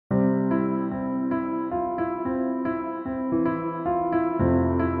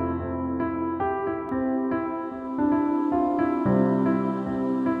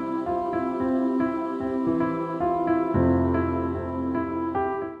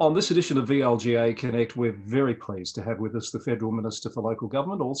On this edition of VLGA Connect, we're very pleased to have with us the Federal Minister for Local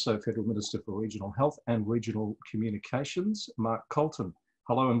Government, also Federal Minister for Regional Health and Regional Communications, Mark Coulton.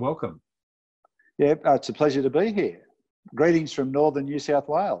 Hello and welcome. Yeah, it's a pleasure to be here. Greetings from northern New South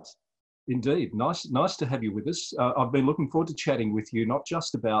Wales. Indeed. Nice to have you with us. I've been looking forward to chatting with you, not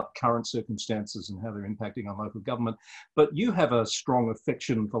just about current circumstances and how they're impacting on local government, but you have a strong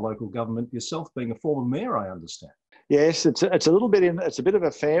affection for local government yourself, being a former mayor, I understand. Yes, it's a little bit it's a bit of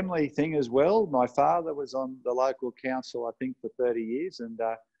a family thing as well. My father was on the local council, I think, for 30 years, and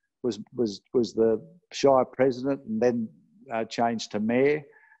was the shire president, and then changed to mayor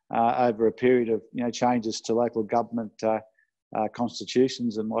over a period of changes to local government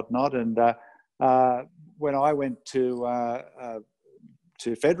constitutions and whatnot. And when I went to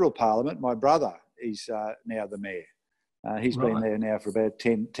federal parliament, my brother is now the mayor. He's been there now for about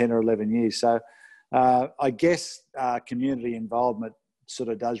 10 or 11 years. So I guess community involvement sort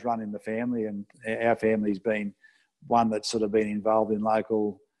of does run in the family, and our family's been one that's sort of been involved in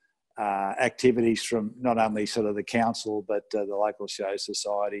local activities from not only sort of the council, but the local show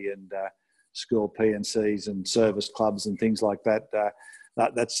society and school P&Cs and service clubs and things like that.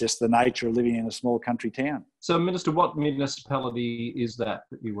 That's just the nature of living in a small country town. So, Minister, what municipality is that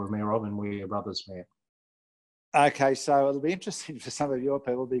you were mayor of and were your brother's mayor? Okay, so it'll be interesting for some of your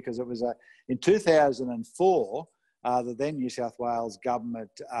people because it was in 2004, the then New South Wales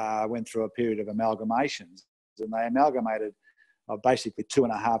government went through a period of amalgamations, and they amalgamated basically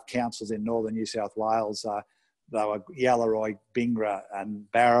 2.5 councils in northern New South Wales. They were Yallaroy, Bingra and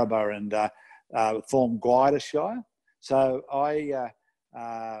Barraba, and formed Guida Shire. So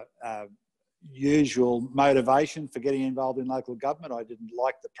usual motivation for getting involved in local government, I didn't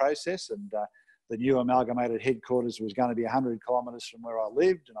like the process, and the new amalgamated headquarters was going to be 100 kilometres from where I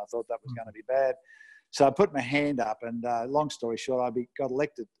lived, and I thought that was going to be bad. So I put my hand up, and long story short, I got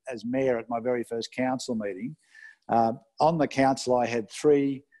elected as mayor at my very first council meeting. On the council, I had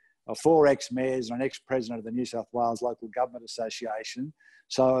 4 ex-mayors and an ex-president of the New South Wales Local Government Association.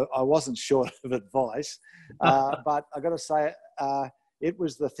 So I wasn't short of advice, but I got to say, it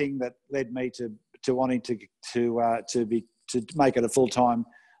was the thing that led me to wanting to make it a full-time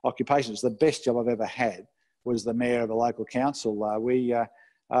occupation. It's the best job I've ever had, was the mayor of a local council.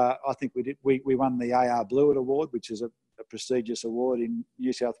 I think we won the AR Blewett Award, which is a prestigious award in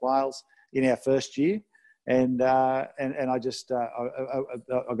New South Wales, in our first year. And I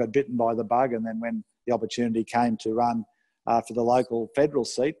got bitten by the bug, and then when the opportunity came to run for the local federal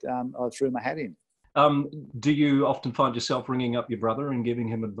seat, I threw my hat in. Do you often find yourself ringing up your brother and giving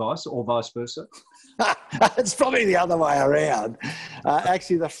him advice, or vice versa? It's probably the other way around.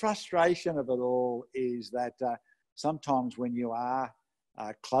 Actually, the frustration of it all is that sometimes when you are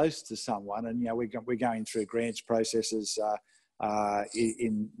close to someone, and we're going through grants processes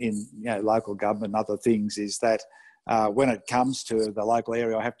in local government and other things, is that when it comes to the local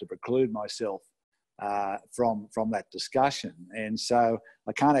area, I have to preclude myself from that discussion, and so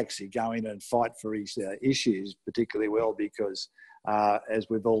I can't actually go in and fight for his issues particularly well, because as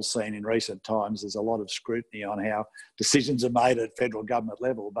we've all seen in recent times, there's a lot of scrutiny on how decisions are made at federal government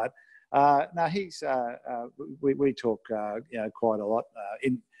level. But no, we talk quite a lot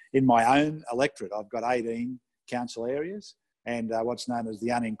in my own electorate. I've got 18 council areas, and what's known as the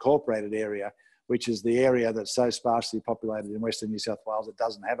unincorporated area, which is the area that's so sparsely populated in Western New South Wales it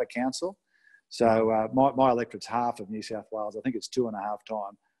doesn't have a council. So my electorate's half of New South Wales. I think it's 2.5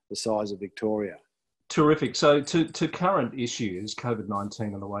 times the size of Victoria. Terrific. So to current issues, COVID-19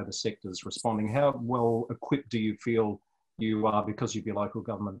 and the way the sector's responding, how well equipped do you feel you are, because of your local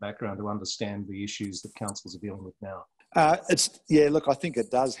government background, to understand the issues that councils are dealing with now? Look, I think it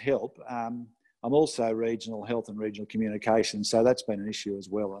does help. I'm also regional health and regional communications, so that's been an issue as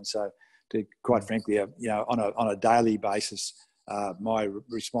well. And so, quite frankly, on a daily basis, my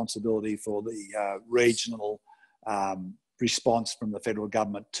responsibility for the regional response from the federal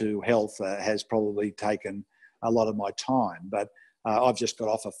government to health has probably taken a lot of my time. But I've just got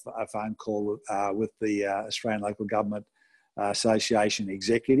off a phone call with the Australian Local Government Association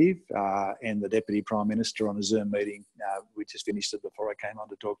executive and the Deputy Prime Minister on a Zoom meeting. We just finished it before I came on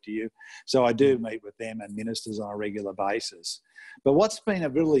to talk to you. So I do meet with them and ministers on a regular basis. But what's been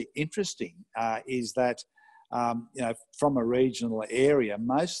really interesting is that from a regional area,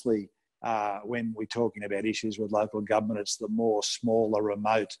 mostly when we're talking about issues with local government, it's the more smaller,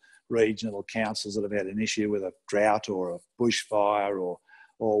 remote regional councils that have had an issue with a drought or a bushfire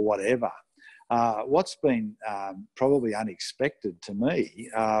or whatever. What's been probably unexpected to me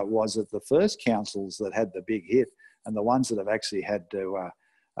was that the first councils that had the big hit, and the ones that have actually had to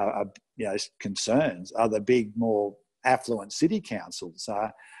concerns, are the big, more affluent city councils,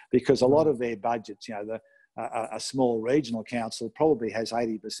 because a lot of their budgets, a small regional council probably has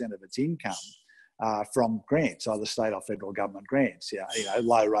 80% of its income from grants, either state or federal government grants.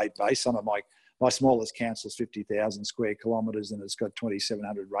 Low rate base. Some of my smallest council's 50,000 square kilometres and it's got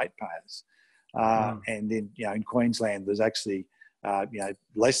 2,700 ratepayers. And then, in Queensland, there's actually,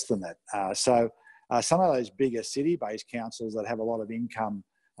 less than that. So some of those bigger city-based councils that have a lot of income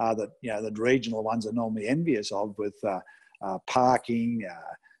that, the regional ones are normally envious of, with parking,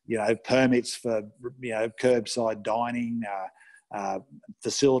 permits for, curbside dining,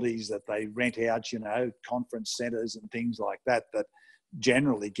 facilities that they rent out, conference centres and things like that, that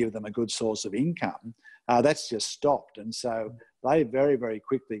generally give them a good source of income. That's just stopped. And so they very, very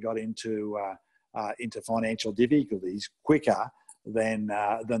quickly got into financial difficulties quicker than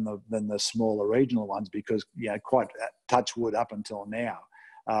the smaller regional ones, because, quite touch wood, up until now,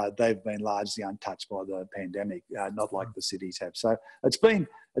 they've been largely untouched by the pandemic, not like the cities have. So it's been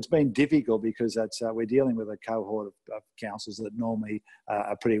difficult, because we're dealing with a cohort of councils that normally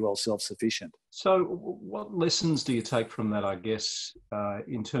are pretty well self-sufficient. So what lessons do you take from that, I guess,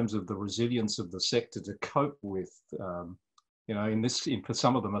 in terms of the resilience of the sector to cope with, for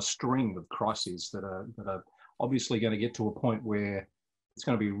some of them, a string of crises that are obviously going to get to a point where it's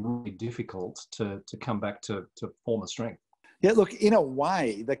going to be really difficult to come back to former strength? Yeah, look, in a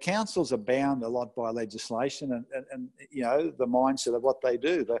way, the councils are bound a lot by legislation and the mindset of what they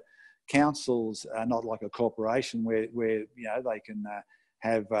do. The councils are not like a corporation where they can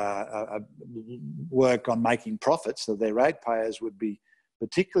have work on making profits. So their ratepayers would be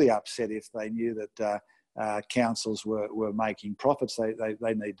particularly upset if they knew that councils were making profits. They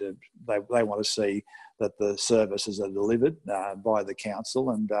want to see that the services are delivered by the council,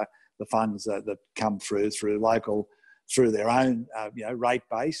 and the funds that come through their own rate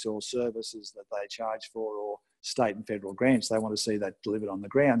base or services that they charge for, or state and federal grants. They want to see that delivered on the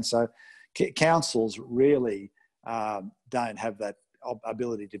ground. So councils really don't have that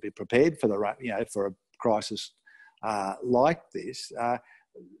ability to be prepared for for a crisis like this.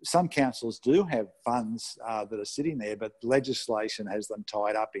 Some councils do have funds that are sitting there, but legislation has them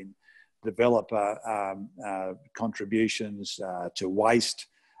tied up in developer contributions to waste,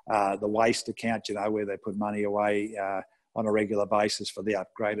 the waste account, where they put money away on a regular basis for the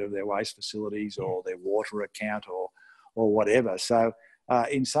upgrade of their waste facilities, or their water account, or whatever. So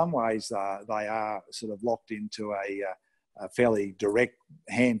in some ways, they are sort of locked into a fairly direct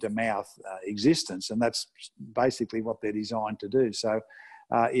hand-to-mouth existence, and that's basically what they're designed to do. So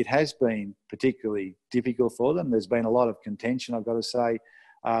it has been particularly difficult for them. There's been a lot of contention, I've got to say,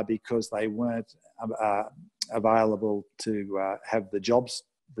 because they weren't available to have the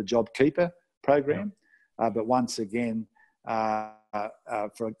JobKeeper program. But once again,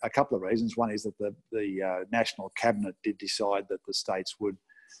 for a couple of reasons. One is that the National Cabinet did decide that the states would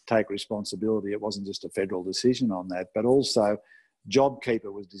take responsibility. It wasn't just a federal decision on that, but also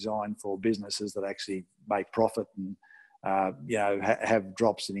JobKeeper was designed for businesses that actually make profit and have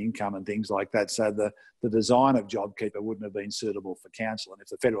drops in income and things like that. So the design of JobKeeper wouldn't have been suitable for council. And if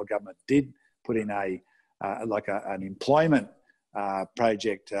the federal government did put in an employment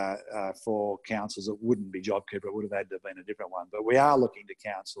project for councils, it wouldn't be JobKeeper. It would have had to have been a different one. But we are looking to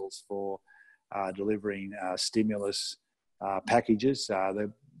councils for delivering stimulus packages.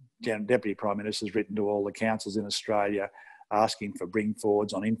 The Deputy Prime Minister has written to all the councils in Australia asking for bring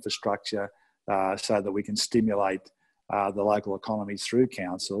forwards on infrastructure so that we can stimulate the local economies through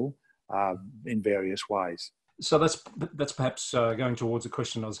council in various ways. So that's perhaps going towards a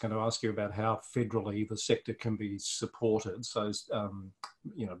question I was going to ask you about how federally the sector can be supported. So,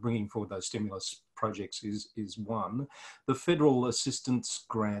 bringing forward those stimulus projects is one. The federal assistance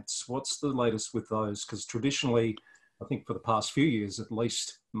grants, what's the latest with those? Because traditionally, I think for the past few years at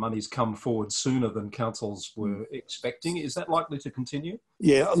least, money's come forward sooner than councils were expecting. Is that likely to continue?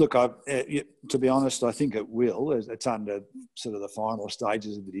 Yeah, look, to be honest, I think it will. It's under sort of the final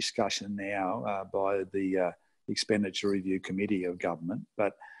stages of the discussion now by the Expenditure Review Committee of Government.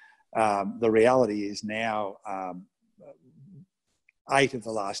 But the reality is now 8 of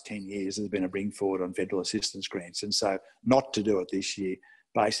the last 10 years there's been a bring forward on federal assistance grants. And so not to do it this year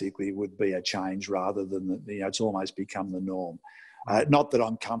basically would be a change rather than, it's almost become the norm. Not that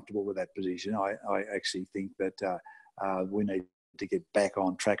I'm comfortable with that position. I actually think that we need to get back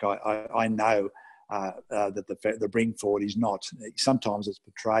on track. I know that the bring forward is not, sometimes it's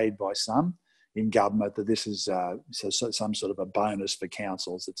portrayed by some in government that this is some sort of a bonus for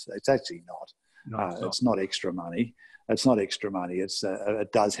councils. It's actually not. It's not extra money. It's not extra money.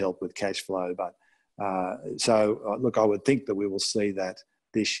 It does help with cash flow. But look, I would think that we will see that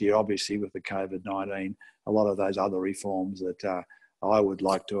this year. Obviously, with the COVID-19, a lot of those other reforms that I would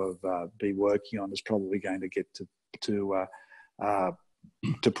like to have be working on is probably going to get to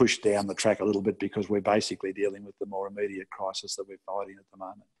push down the track a little bit, because we're basically dealing with the more immediate crisis that we're fighting at the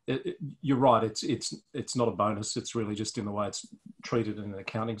moment. You're right. It's not a bonus. It's really just in the way it's treated in an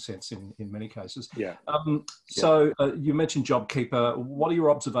accounting sense in many cases. Yeah. So you mentioned JobKeeper. What are your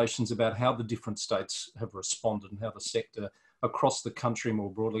observations about how the different states have responded and how the sector across the country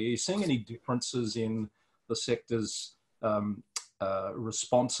more broadly? Are you seeing any differences in the sector's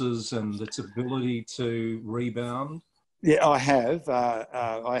responses and its ability to rebound? Yeah, I have.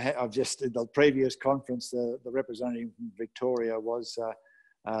 I've just, in the previous conference, the representative from Victoria was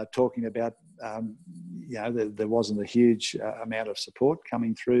talking about, there wasn't a huge amount of support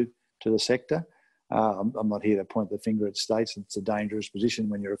coming through to the sector. I'm not here to point the finger at states. It's a dangerous position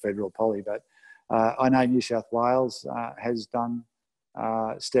when you're a federal poly, but I know New South Wales has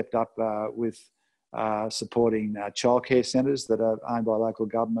stepped up with supporting childcare centres that are owned by local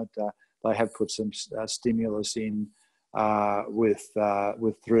government. They have put some stimulus in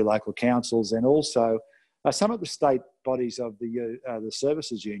through local councils, and also some of the state bodies of the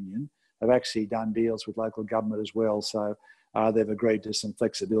services union have actually done deals with local government as well. So they've agreed to some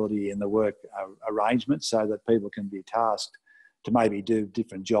flexibility in the work arrangements so that people can be tasked to maybe do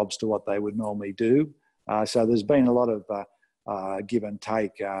different jobs to what they would normally do. So there's been a lot of give and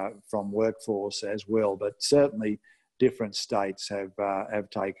take from workforce as well, but certainly different states have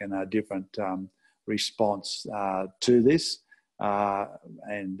taken a different response to this,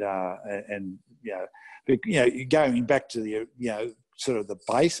 and going back to the sort of the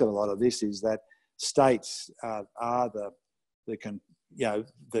base of a lot of this is that states are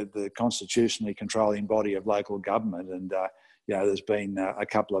the constitutionally controlling body of local government, and there's been a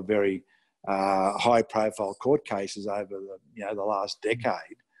couple of very high-profile court cases over the last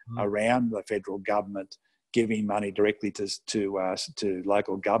decade around the federal government giving money directly to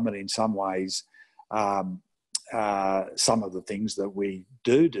local government. In some ways, some of the things that we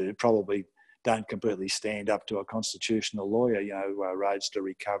do probably don't completely stand up to a constitutional lawyer. Roads to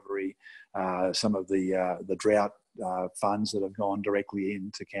recovery, some of the drought funds that have gone directly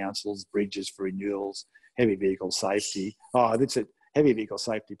into councils, bridges for renewals, heavy vehicle safety. Oh, that's it. Heavy vehicle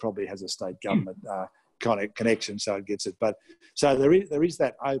safety probably has a state government kind of connection, so it gets it. But so there is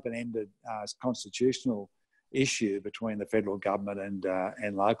that open-ended constitutional issue between the federal government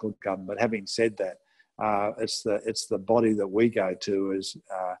and local government. But having said that, it's the body that we go to as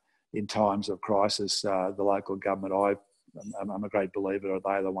in times of crisis. The local government, I'm a great believer,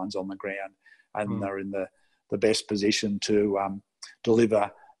 they're the ones on the ground, and they're in the best position to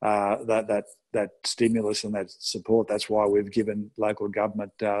deliver that stimulus and that support. That's why we've given local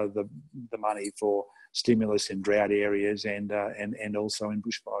government the money for stimulus in drought areas and also in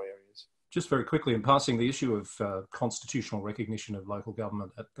bushfire areas. Just very quickly, in passing, the issue of constitutional recognition of local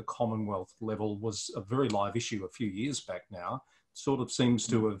government at the Commonwealth level was a very live issue a few years back now. Sort of seems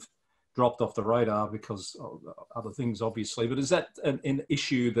to have dropped off the radar because of other things, obviously. But is that an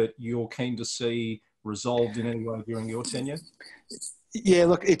issue that you're keen to see resolved in any way during your tenure? Yeah,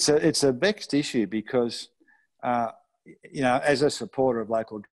 look, it's a vexed issue because, as a supporter of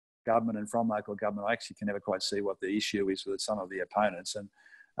local government and from local government, I actually can never quite see what the issue is with some of the opponents. And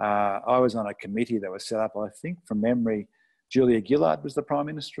I was on a committee that was set up, I think, from memory, Julia Gillard was the Prime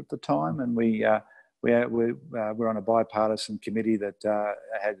Minister at the time, and we were on a bipartisan committee that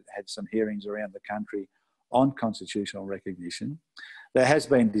had some hearings around the country on constitutional recognition. There has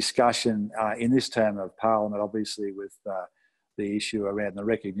been discussion in this term of Parliament, obviously, with the issue around the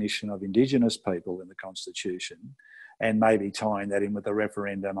recognition of Indigenous people in the Constitution, and maybe tying that in with the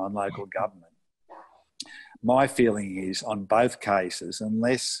referendum on local government. My feeling is, on both cases,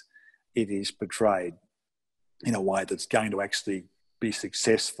 unless it is portrayed in a way that's going to actually be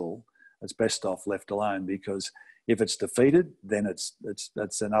successful, it's best off left alone, because if it's defeated, then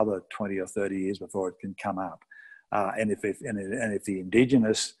it's another 20 or 30 years before it can come up. And if the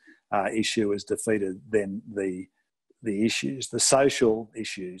Indigenous issue is defeated, then the issues, the social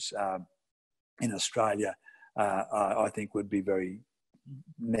issues in Australia, I think would be very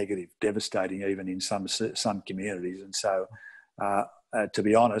negative, devastating, even in some communities. And so, to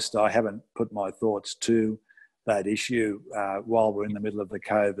be honest, I haven't put my thoughts to that issue while we're in the middle of the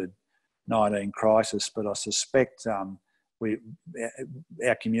COVID-19 crisis, but I suspect our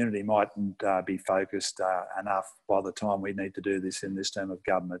community mightn't be focused enough by the time we need to do this in this term of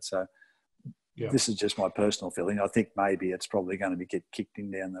government. So This is just my personal feeling. I think maybe it's probably going to get kicked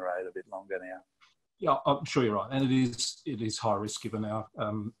down the road a bit longer now. Yeah, I'm sure you're right, and it is high risk given our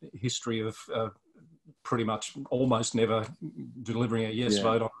history of pretty much almost never delivering a yes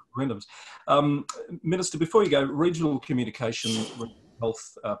vote on referendums. Minister, before you go, regional communication, regional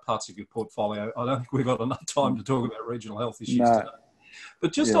health parts of your portfolio. I don't think we've got enough time to talk about regional health issues today.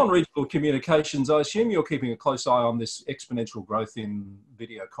 But just on regional communications, I assume you're keeping a close eye on this exponential growth in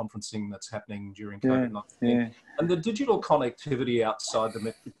video conferencing that's happening during COVID-19 and the digital connectivity outside the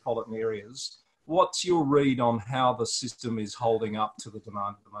metropolitan areas. What's your read on how the system is holding up to the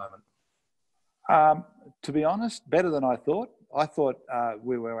demand at the moment? To be honest, better than I thought. I thought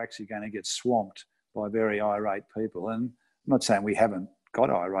we were actually going to get swamped by very irate people. And I'm not saying we haven't got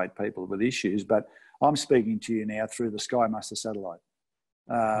irate people with issues, but I'm speaking to you now through the Sky Muster satellite.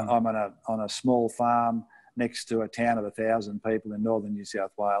 I'm on a small farm next to a town of 1,000 people in northern New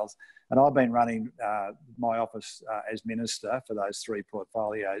South Wales, and I've been running my office as minister for those 3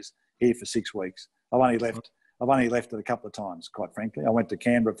 portfolios here for 6 weeks. I've only left it a couple of times, quite frankly. I went to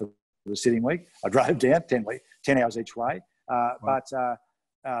Canberra for the sitting week. I drove down 10 hours each way, but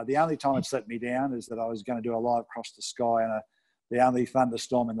the only time it's let me down is that I was going to do a live Cross the Sky, and the only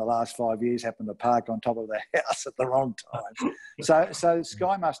thunderstorm in the last 5 years happened to park on top of the house at the wrong time. So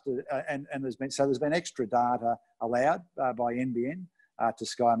Sky Muster, and there's been extra data allowed by NBN to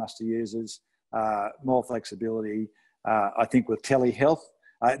Sky Muster users, more flexibility. I think with telehealth,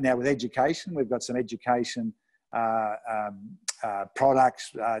 now with education, we've got some education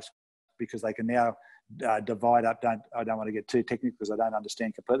products because they can now divide up. I don't want to get too technical because I don't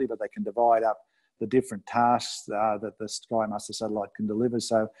understand completely, but they can divide up the different tasks that the Sky Muster satellite can deliver.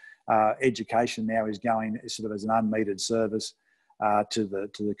 So education now is going sort of as an unmetered service to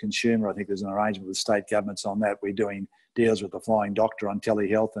the consumer. I think there's an arrangement with state governments on that. We're doing deals with the Flying Doctor on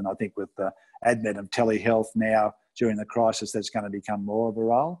telehealth, and I think with the advent of telehealth now during the crisis, that's going to become more of a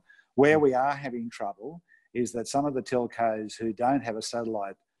role. Where we are having trouble is that some of the telcos who don't have a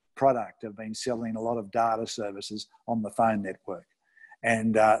satellite product have been selling a lot of data services on the phone network.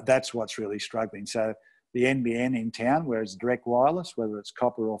 And that's what's really struggling. So the NBN in town, where it's direct wireless, whether it's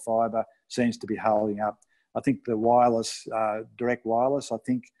copper or fibre, seems to be holding up. I think the wireless, direct wireless, I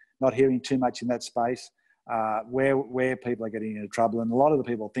think not hearing too much in that space. Where people are getting into trouble, and a lot of the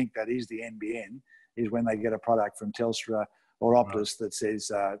people think that is the NBN, is when they get a product from Telstra or Optus that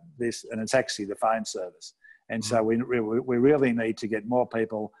says this, and it's actually the phone service. And so we really need to get more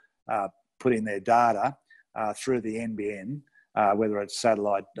people putting their data through the NBN, whether it's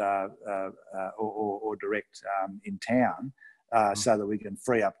satellite or direct in town, so that we can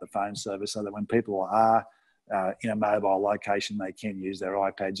free up the phone service so that when people are in a mobile location, they can use their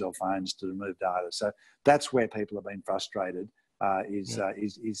iPads or phones to move data. So that's where people have been frustrated, is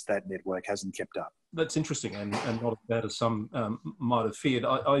that network hasn't kept up. That's interesting and not as bad as some might have feared.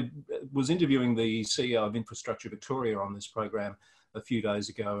 I was interviewing the CEO of Infrastructure Victoria on this program a few days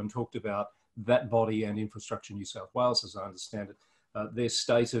ago and talked about that body and Infrastructure New South Wales, as I understand it, their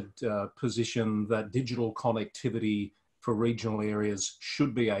stated position that digital connectivity for regional areas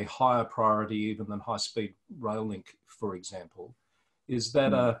should be a higher priority even than high-speed rail link, for example. Is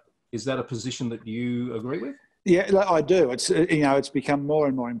that a position that you agree with? Yeah, I do. It's it's become more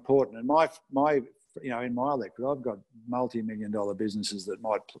and more important. And my in my electorate, I've got multi-million-dollar businesses that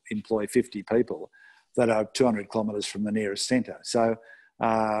might employ 50 people that are 200 kilometres from the nearest centre. So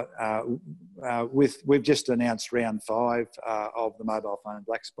we've just announced round 5 of the mobile phone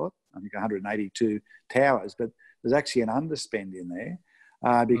black spot. I think 182 towers, but there's actually an underspend in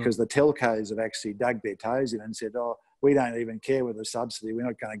there because the telcos have actually dug their toes in and said, "Oh, we don't even care with the subsidy. We're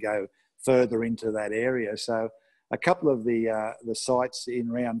not going to go further into that area." So a couple of the sites in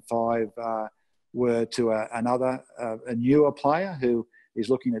round 5 were to a newer player who is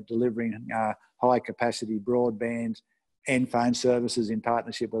looking at delivering high capacity broadband and phone services in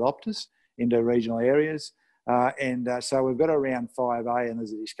partnership with Optus into regional areas. So we've got a round 5A, and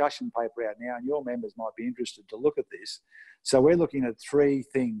there's a discussion paper out now, and your members might be interested to look at this. So we're looking at 3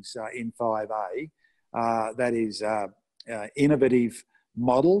 things in 5A. That is innovative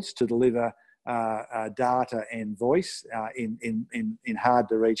models to deliver data and voice in hard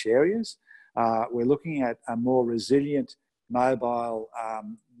to reach areas. We're looking at a more resilient mobile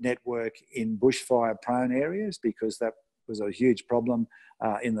network in bushfire prone areas, because that was a huge problem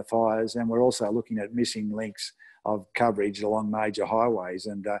in the fires. And we're also looking at missing links of coverage along major highways.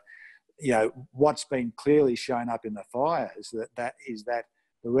 And what's been clearly shown up in the fires that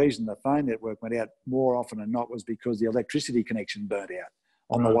the reason the phone network went out more often than not was because the electricity connection burnt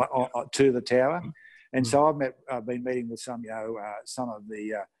out to the tower. And so I've been meeting with some of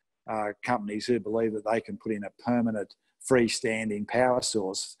the companies who believe that they can put in a permanent freestanding power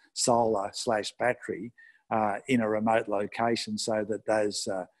source, solar/battery, in a remote location, so that those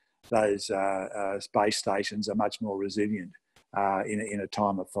base stations are much more resilient in a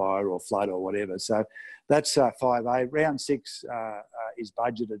time of fire or flood or whatever. So that's 5A. Round 6 is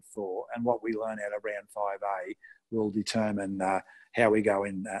budgeted for, and what we learn out of round 5A will determine how we go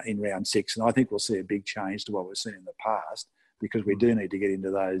in round 6. And I think we'll see a big change to what we've seen in the past, because we do need to get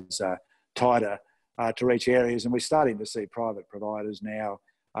into those tighter to reach areas. And we're starting to see private providers now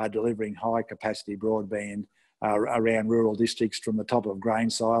delivering high capacity broadband around rural districts from the top of grain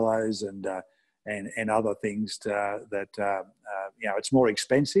silos and other things that it's more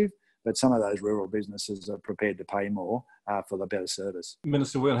expensive, but some of those rural businesses are prepared to pay more for the better service.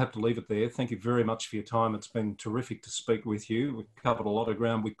 Minister, we'll have to leave it there. Thank you very much for your time. It's been terrific to speak with you. We've covered a lot of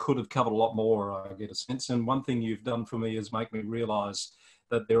ground. We could have covered a lot more, I get a sense. And one thing you've done for me is make me realise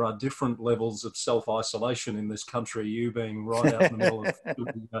that there are different levels of self-isolation in this country. You being right out in the middle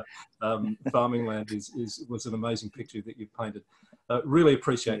of farming land was an amazing picture that you've painted. Really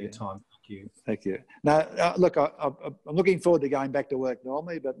appreciate your time. Thank you. Thank you. Now, look, I'm looking forward to going back to work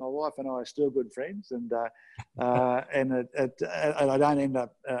normally, but my wife and I are still good friends, and I don't end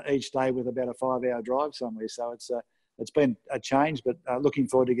up each day with about a 5-hour drive somewhere. So it's been a change, but looking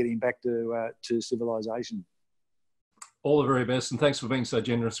forward to getting back to civilization. All the very best, and thanks for being so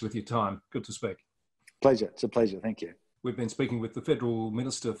generous with your time. Good to speak. Pleasure. It's a pleasure. Thank you. We've been speaking with the Federal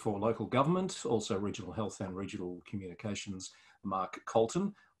Minister for Local Government, also Regional Health and Regional Communications, Mark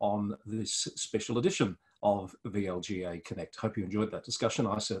Coulton, on this special edition of VLGA Connect. Hope you enjoyed that discussion.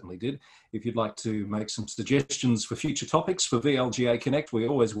 I certainly did. If you'd like to make some suggestions for future topics for VLGA Connect, we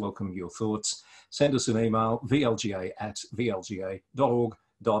always welcome your thoughts. Send us an email,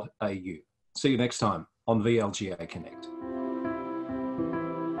 vlga@vlga.org.au. See you next time on VLGA Connect.